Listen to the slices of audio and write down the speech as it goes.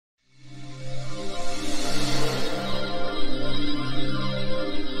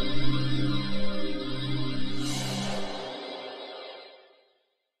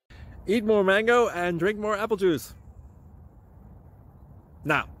eat more mango and drink more apple juice.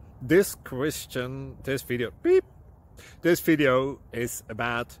 Now, this video is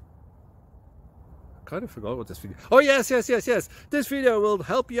about, I kind of forgot what this video, oh yes, this video will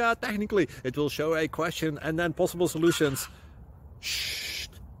help you out technically. It will show a question and then possible solutions. Shh.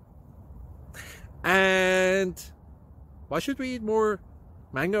 And why should we eat more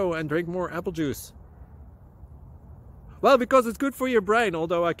mango and drink more apple juice? Well, because it's good for your brain,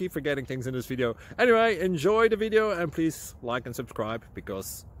 although I keep forgetting things in this video. Anyway, enjoy the video and please like and subscribe,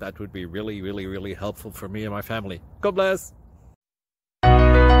 because that would be really helpful for me and my family. God bless!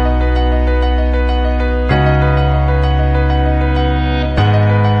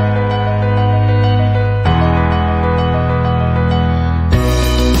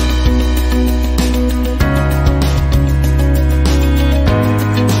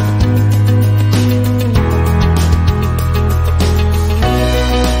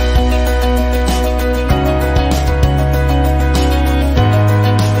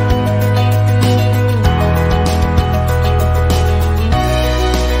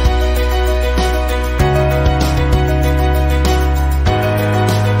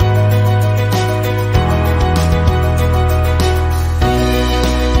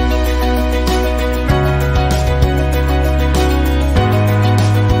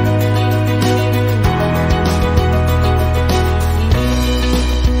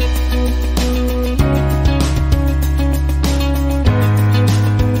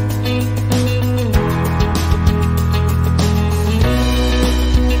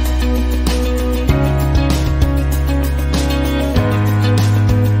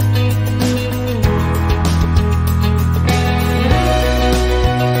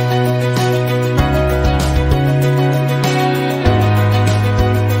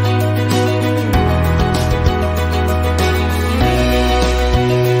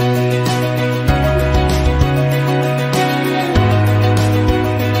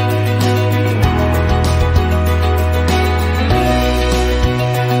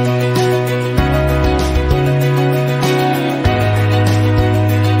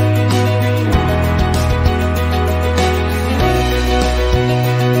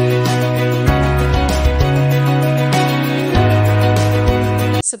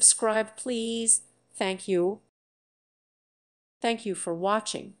 Subscribe, please. Thank you. Thank you for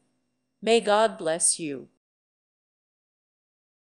watching. May God bless you.